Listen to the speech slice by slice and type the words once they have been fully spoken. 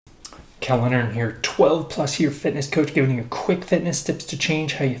Cal Leonard here, 12 plus year fitness coach, giving you quick fitness tips to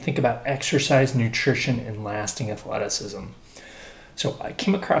change how you think about exercise, nutrition, and lasting athleticism. So I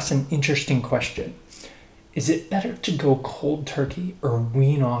came across an interesting question. Is it better to go cold turkey or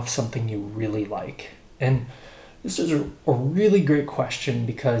wean off something you really like? And this is a really great question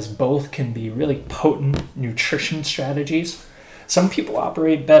because both can be really potent nutrition strategies. Some people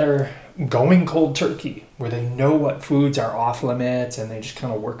operate better going cold turkey, where they know what foods are off limits and they just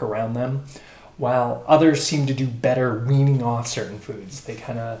kind of work around them, while others seem to do better weaning off certain foods. They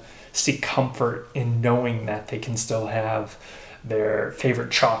kind of seek comfort in knowing that they can still have their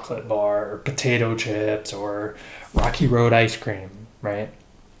favorite chocolate bar or potato chips or Rocky Road ice cream, right?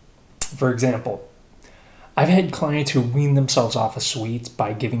 For example, I've had clients who wean themselves off of sweets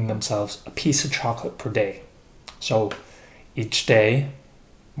by giving themselves a piece of chocolate per day. So each day,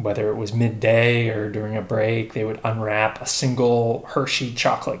 whether it was midday or during a break, they would unwrap a single Hershey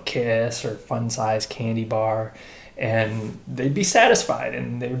chocolate kiss or fun-sized candy bar, and they'd be satisfied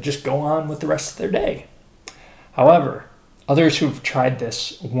and they would just go on with the rest of their day. However, others who've tried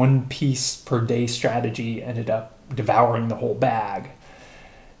this one piece per day strategy ended up devouring the whole bag.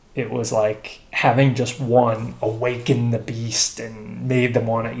 It was like having just one awaken the beast and made them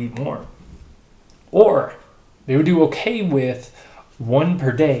want to eat more. Or they would do okay with one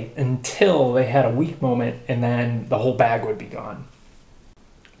per day until they had a weak moment and then the whole bag would be gone.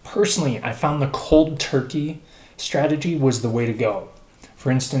 Personally, I found the cold turkey strategy was the way to go.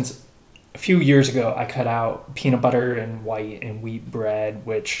 For instance, a few years ago, I cut out peanut butter and white and wheat bread,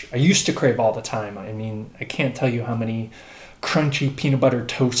 which I used to crave all the time. I mean, I can't tell you how many crunchy peanut butter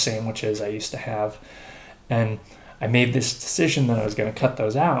toast sandwiches I used to have. And I made this decision that I was going to cut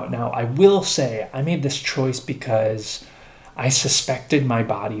those out. Now, I will say I made this choice because I suspected my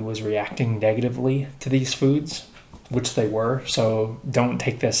body was reacting negatively to these foods, which they were. So don't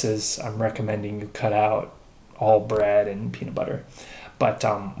take this as I'm recommending you cut out all bread and peanut butter. But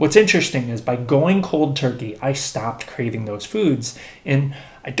what's interesting is by going cold turkey, I stopped craving those foods, and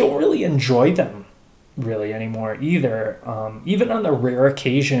I don't really enjoy them really anymore either. Even on the rare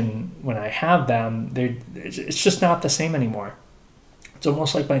occasion when I have them, it's just not the same anymore. It's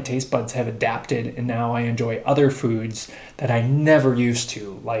almost like my taste buds have adapted, and now I enjoy other foods that I never used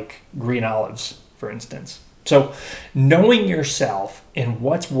to, like green olives, for instance. So knowing yourself and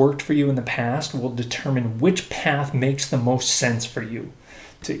what's worked for you in the past will determine which path makes the most sense for you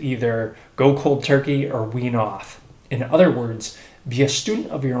to either go cold turkey or wean off. In other words, be a student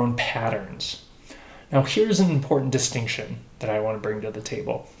of your own patterns. Now, here's an important distinction that I want to bring to the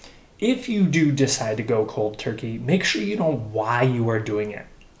table. If you do decide to go cold turkey, make sure you know why you are doing it.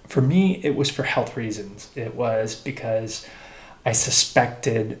 For me, it was for health reasons. It was because I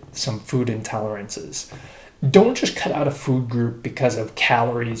suspected some food intolerances. Don't just cut out a food group because of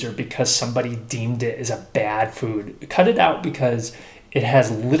calories or because somebody deemed it as a bad food. Cut it out because it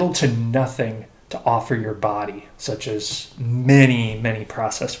has little to nothing to offer your body, such as many, many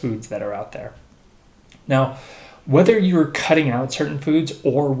processed foods that are out there. Now, whether you're cutting out certain foods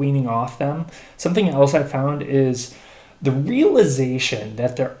or weaning off them, something else I found is the realization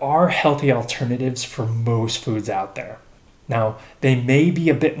that there are healthy alternatives for most foods out there. Now, they may be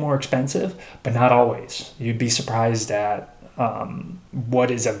a bit more expensive, but not always. You'd be surprised at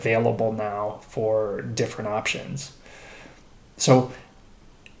what is available now for different options. So,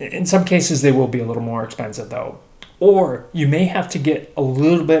 in some cases, they will be a little more expensive though. Or you may have to get a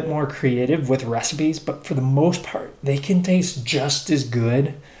little bit more creative with recipes, but for the most part, they can taste just as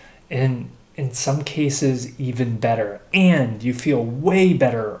good and in some cases even better. And you feel way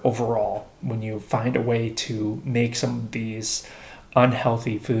better overall when you find a way to make some of these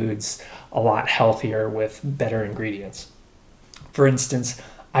unhealthy foods a lot healthier with better ingredients. For instance,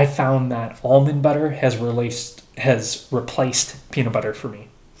 I found that almond butter has replaced peanut butter for me.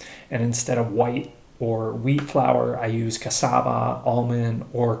 And instead of white or wheat flour, I use cassava, almond,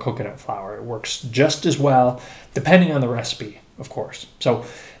 or coconut flour. It works just as well, depending on the recipe, of course. So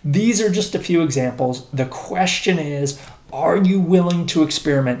these are just a few examples. The question is, are you willing to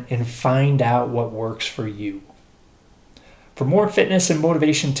experiment and find out what works for you? For more fitness and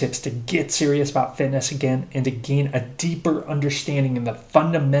motivation tips to get serious about fitness again and to gain a deeper understanding in the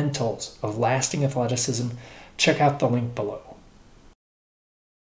fundamentals of lasting athleticism, check out the link below.